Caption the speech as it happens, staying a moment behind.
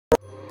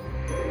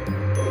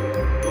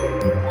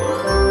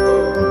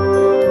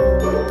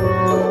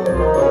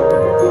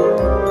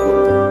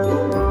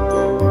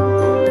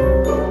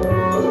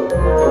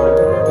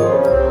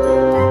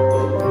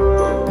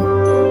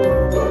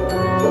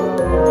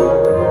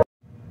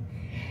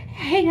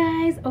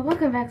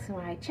welcome back to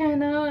my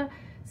channel.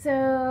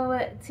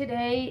 So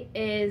today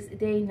is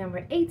day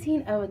number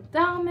 18 of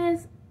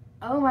Dollmas.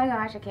 Oh my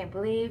gosh, I can't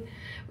believe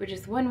we're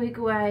just 1 week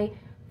away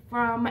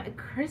from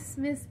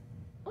Christmas.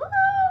 Oh,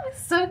 I'm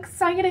so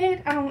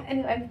excited.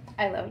 Anyway,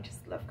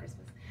 just love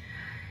Christmas.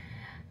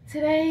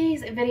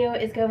 Today's video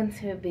is going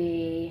to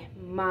be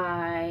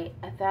my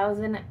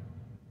 1,000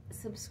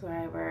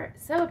 subscriber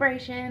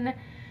celebration.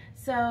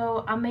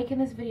 So I'm making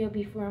this video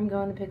before I'm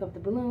going to pick up the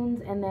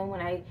balloons, and then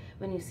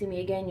when you see me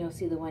again, you'll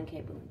see the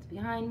 1K balloons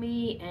behind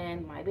me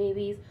and my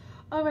babies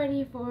all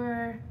ready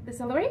for the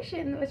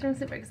celebration, which I'm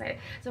super excited.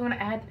 So when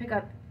I had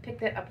to pick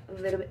that up a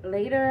little bit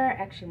later,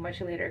 actually much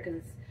later, because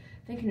it's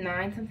I think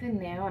 9 something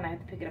now, and I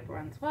have to pick it up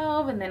around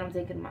 12, and then I'm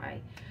taking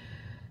my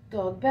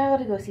dog Belle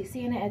to go see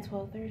Santa at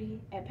 12:30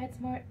 at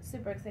PetSmart.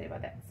 Super excited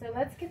about that. So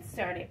let's get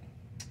started.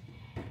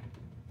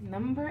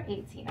 Number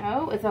 18.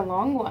 Oh, it's a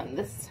long one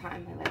this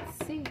time.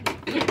 Let's see.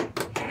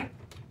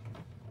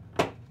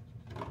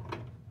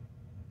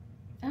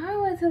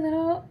 Oh, it's a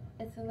little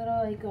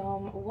like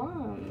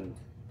wand.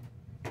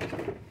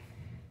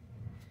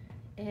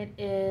 It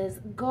is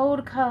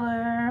gold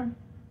color,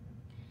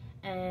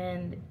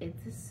 and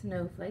it's a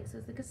snowflake. So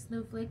it's like a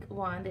snowflake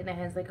wand, and it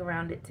has like a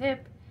rounded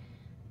tip.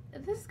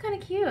 This is kind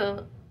of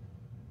cute.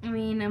 I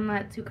mean, I'm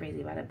not too crazy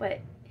about it,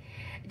 but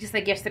just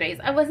like yesterday's,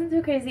 I wasn't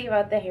too crazy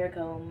about the hair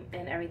comb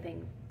and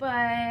everything,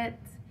 but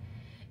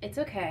it's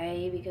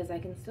okay because I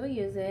can still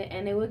use it,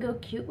 and it would go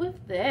cute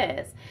with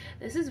this.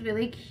 This is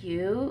really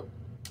cute.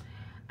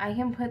 I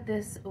can put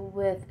this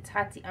with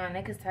Tatiana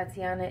because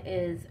Tatiana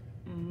is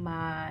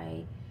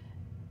my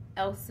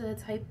Elsa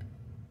type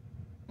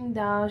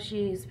doll.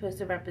 She's supposed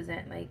to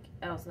represent like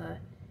Elsa,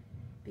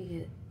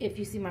 because if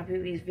you see my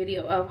previous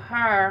video of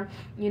her,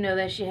 you know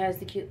that she has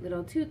the cute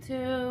little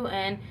tutu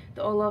and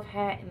the Olaf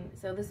hat, and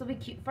so this will be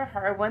cute for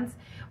her. Once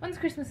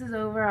Christmas is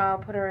over, I'll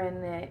put her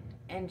in it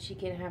and she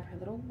can have her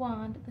little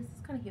wand. This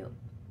is kind of cute.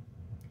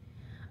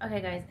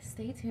 Okay guys,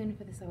 stay tuned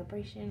for the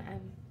celebration.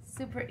 I'm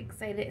super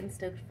excited and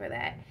stoked for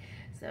that,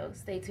 so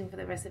stay tuned for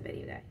the rest of the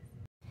video, guys.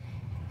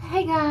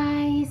 Hey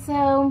guys,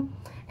 so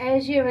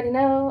as you already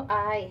know,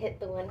 I hit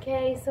the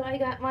 1K, so I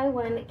got my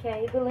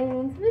 1K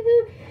balloons.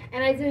 Woohoo!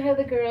 And I do have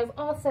the girls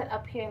all set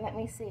up here. Let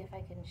me see if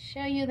I can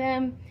show you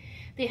them.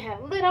 They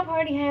have little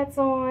party hats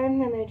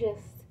on, and they're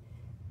just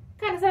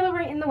kind of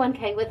celebrating the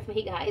 1K with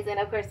me, guys. And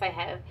of course, I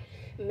have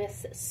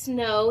Miss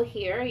Snow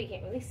here. You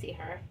can't really see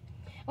her.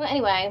 Well,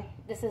 anyway,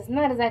 this is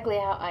not exactly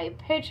how I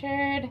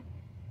pictured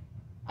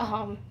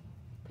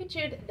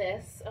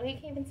this. Oh, you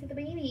can't even see the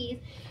babies.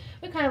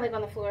 We're kind of like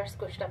on the floor,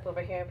 squished up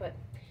over here, but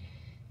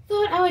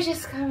thought I would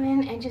just come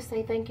in and just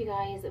say thank you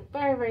guys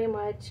very, very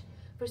much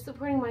for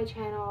supporting my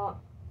channel.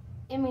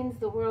 It means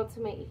the world to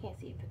me. You can't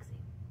see you, Pixie.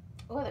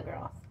 Or the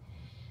girls.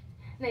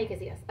 Now you can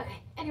see us.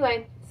 Okay.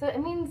 Anyway, so it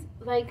means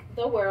like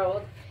the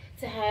world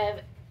to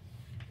have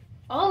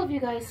all of you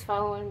guys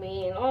following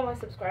me and all my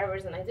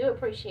subscribers, and I do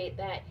appreciate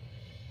that.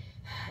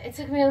 It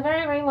took me a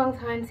very, very long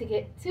time to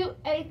get to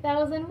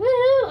 1,000.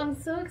 Woo! I'm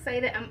so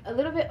excited. I'm a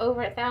little bit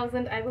over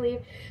 1,000, I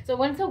believe. So I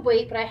wanted to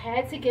wait, but I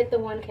had to get the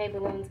 1K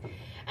balloons.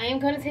 I am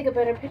going to take a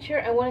better picture.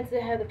 I wanted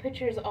to have the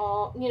pictures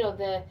all, you know,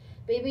 the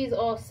babies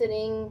all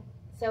sitting,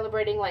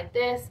 celebrating like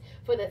this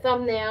for the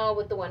thumbnail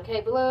with the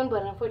 1K balloon,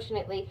 but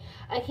unfortunately,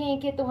 I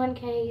can't get the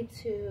 1K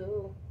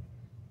to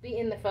be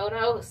in the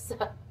photo, so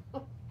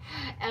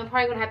I'm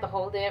probably going to have to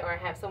hold it or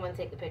have someone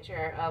take the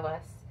picture of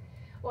us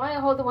while I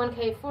hold the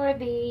 1K for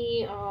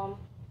the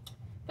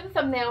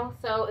thumbnail.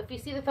 So if you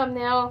see the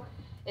thumbnail,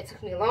 it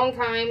took me a long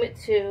time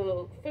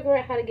to figure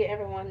out how to get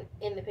everyone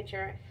in the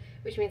picture,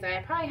 which means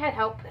I probably had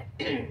help.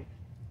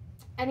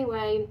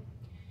 Anyway,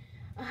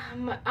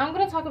 I'm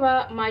going to talk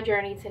about my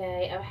journey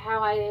today of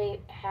how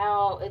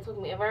it took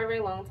me a very, very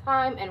long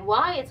time and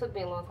why it took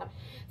me a long time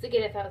to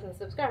get 1,000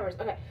 subscribers.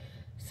 Okay,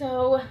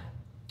 so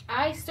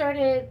I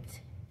started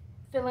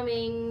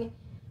filming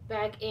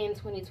back in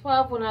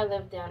 2012 when I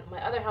lived down at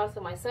my other house,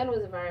 and my son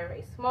was very,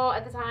 very small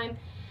at the time,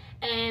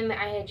 and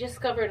I had just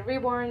discovered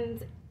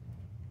Reborns,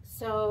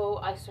 so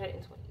I started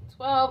in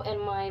 2012, and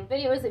my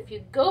videos, if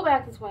you go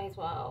back to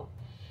 2012,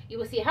 you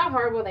will see how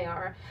horrible they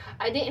are.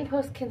 I didn't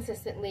post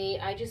consistently.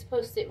 I just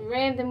posted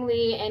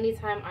randomly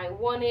anytime I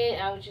wanted.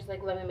 I was just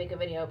like, let me make a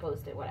video,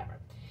 post it, whatever.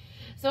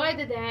 So I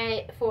did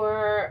that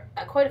for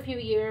quite a few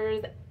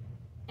years,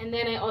 and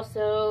then I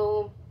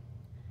also,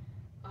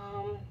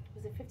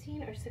 was it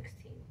 15 or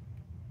 16?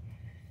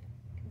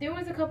 There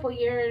was a couple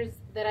years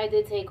that I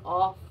did take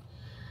off.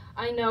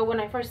 I know when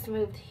I first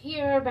moved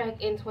here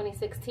back in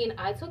 2016,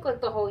 I took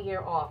like the whole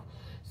year off.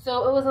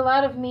 So it was a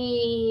lot of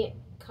me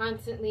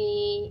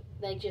constantly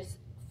like just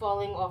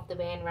falling off the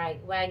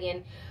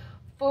bandwagon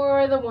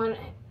for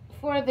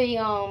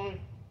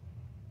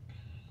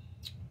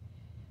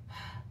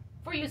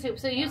YouTube.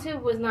 So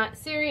YouTube was not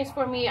serious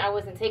for me. I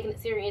wasn't taking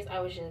it serious. I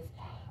was just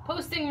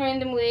posting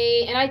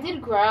randomly, and I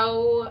did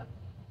grow.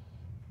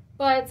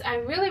 But I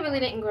really, really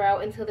didn't grow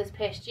until this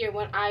past year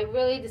when I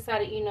really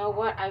decided, you know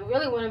what, I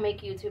really want to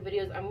make YouTube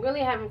videos. I'm really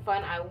having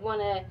fun. I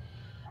want to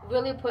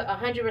really put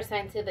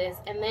 100% to this,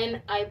 and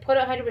then I put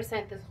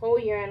 100% this whole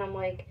year, and I'm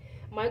like,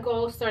 my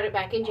goal started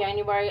back in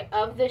January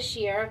of this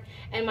year,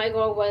 and my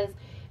goal was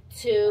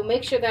to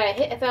make sure that I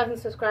hit 1,000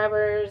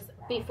 subscribers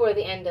before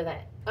the end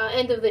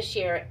of this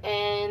year,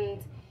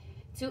 and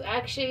to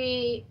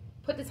actually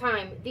put the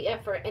time, the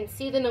effort, and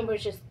see the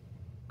numbers just,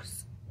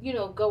 you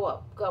know, go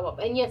up.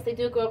 And yes, they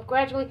do go up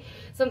gradually.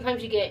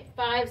 Sometimes you get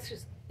 5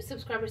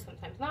 subscribers,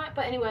 sometimes not.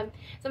 But anyway,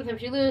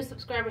 sometimes you lose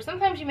subscribers.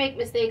 Sometimes you make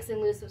mistakes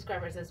and lose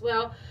subscribers as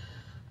well.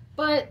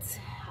 But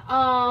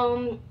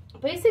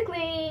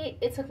basically,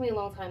 it took me a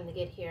long time to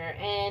get here,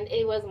 and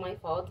it wasn't my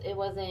fault. It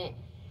wasn't,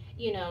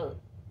 you know,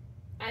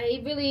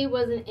 I really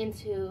wasn't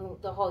into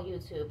the whole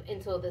YouTube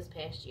until this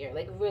past year,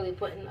 like really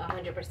putting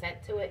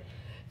 100% to it.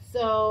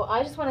 So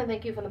I just want to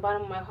thank you from the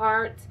bottom of my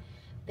heart,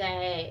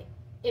 that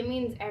it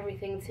means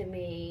everything to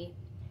me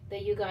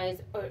that you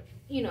guys are,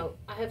 you know,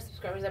 I have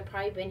subscribers that have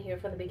probably been here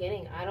from the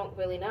beginning. I don't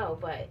really know,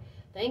 but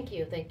thank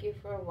you. Thank you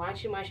for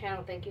watching my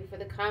channel. Thank you for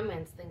the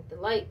comments. Thank the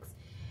likes.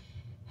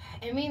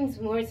 It means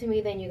more to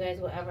me than you guys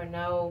will ever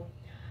know.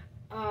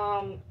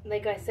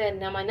 Like I said,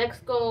 now my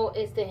next goal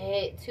is to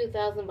hit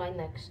 2,000 by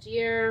next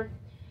year,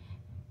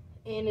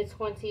 and it's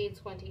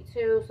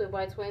 2022, so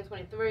by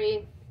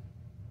 2023,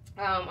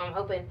 I'm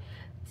hoping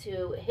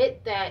to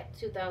hit that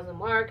 2,000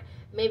 mark.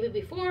 Maybe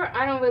before,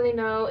 I don't really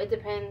know. It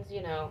depends,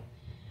 you know,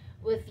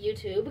 with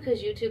YouTube,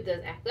 because YouTube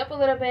does act up a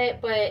little bit.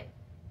 But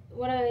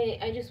what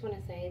I just want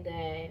to say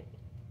that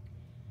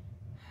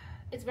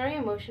it's very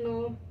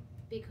emotional,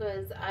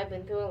 because I've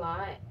been through a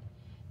lot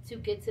to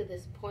get to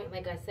this point.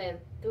 Like I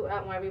said,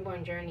 throughout my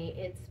reborn journey,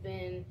 it's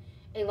been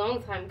a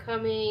long time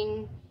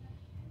coming.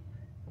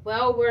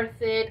 Well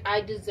worth it.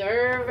 I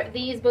deserve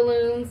these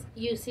balloons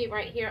you see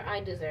right here.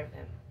 I deserve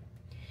them.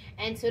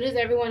 And so does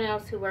everyone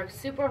else who works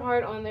super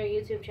hard on their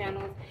YouTube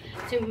channels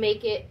to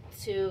make it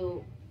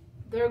to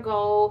their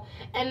goal.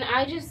 And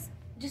I just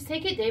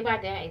take it day by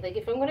day. Like,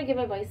 if I'm going to give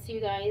advice to you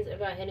guys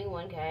about hitting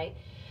 1K,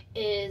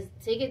 is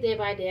take it day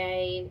by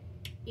day.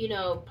 You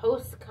know,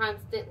 post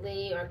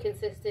constantly or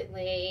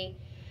consistently.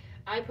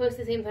 I post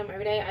the same time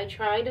every day. I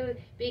try to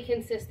be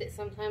consistent.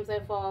 Sometimes I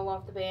fall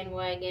off the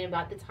bandwagon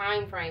about the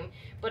time frame,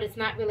 but it's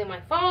not really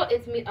my fault.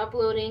 It's me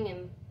uploading,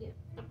 and yeah,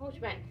 I'm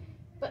back.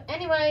 But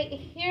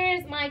anyway,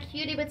 here's my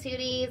cutie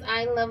patooties.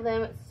 I love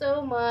them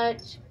so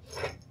much.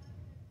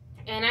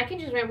 And I can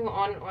just ramble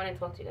on and on and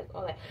talk to you guys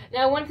all that.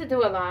 Now, I wanted to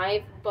do a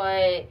live,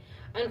 but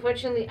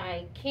unfortunately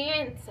I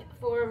can't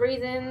for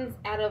reasons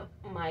out of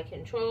my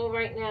control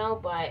right now.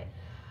 But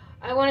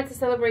I wanted to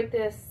celebrate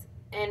this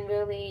and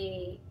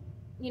really,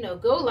 you know,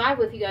 go live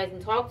with you guys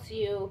and talk to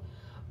you.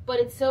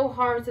 But it's so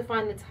hard to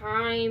find the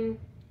time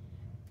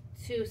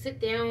to sit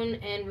down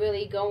and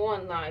really go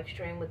on live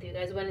stream with you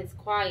guys when it's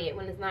quiet,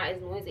 when it's not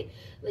as noisy.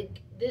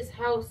 Like, this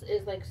house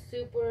is like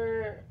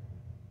super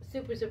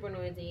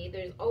noisy.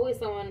 There's always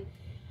someone,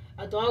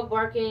 a dog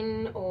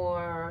barking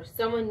or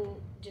someone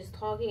just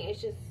talking.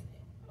 It's just,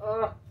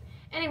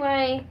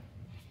 anyway,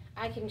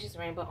 I can just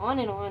ramble on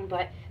and on.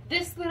 But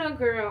this little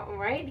girl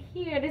right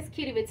here, this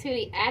cutie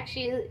patootie,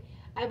 actually,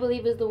 I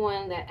believe is the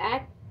one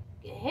that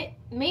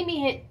made me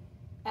hit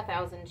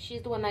 1,000.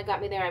 She's the one that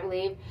got me there, I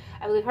believe.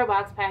 I believe her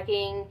box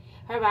packing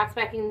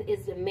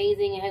is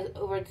amazing. It has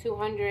over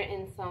 200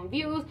 and some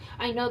views.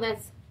 I know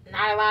that's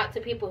not a lot to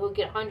people who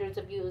get hundreds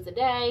of views a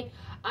day.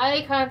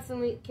 I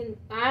personally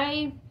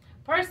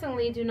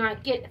do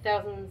not get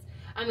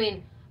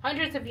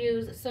hundreds of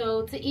views.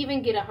 So to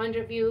even get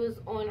 100 views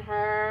on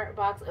her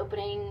box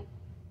opening,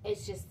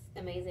 it's just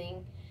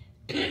amazing.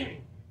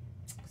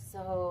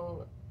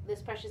 So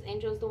this precious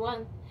angel is the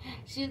one.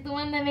 She's the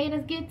one that made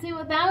us get to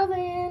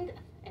 1,000.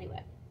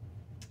 Anyway,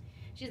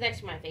 she's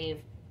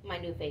actually my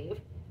new fave.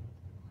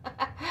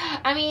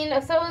 I mean,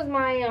 so is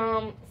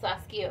my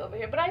Saskia over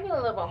here, but I really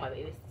love all my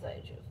babies, to tell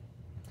you the truth.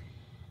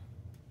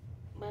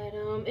 But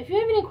if you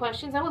have any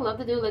questions, I would love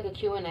to do like a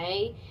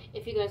Q&A.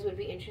 If you guys would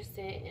be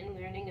interested in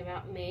learning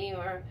about me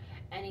or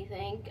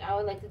anything, I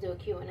would like to do a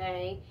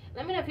Q&A.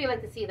 Let me know if you'd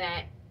like to see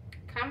that.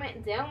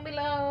 Comment down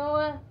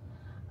below.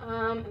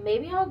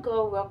 Maybe I'll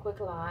go real quick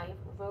live,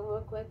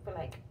 real quick for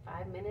like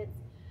 5 minutes.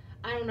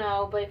 I don't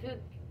know, but if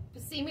you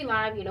see me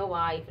live, you know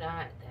why. If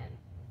not, then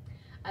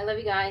I love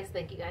you guys.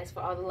 Thank you guys for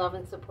all the love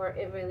and support.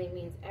 It really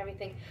means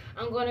everything.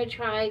 I'm going to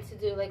try to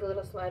do like a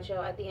little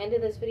slideshow at the end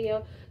of this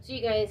video so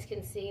you guys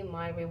can see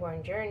my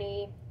reborn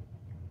journey.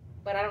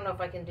 But I don't know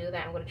if I can do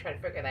that. I'm going to try to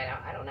figure that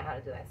out. I don't know how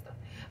to do that stuff,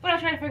 but I'll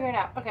try to figure it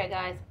out. Okay,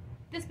 guys,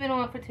 this has been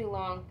on for too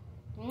long.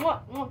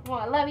 Mwah, mwah,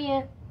 mwah. I love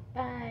you.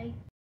 Bye.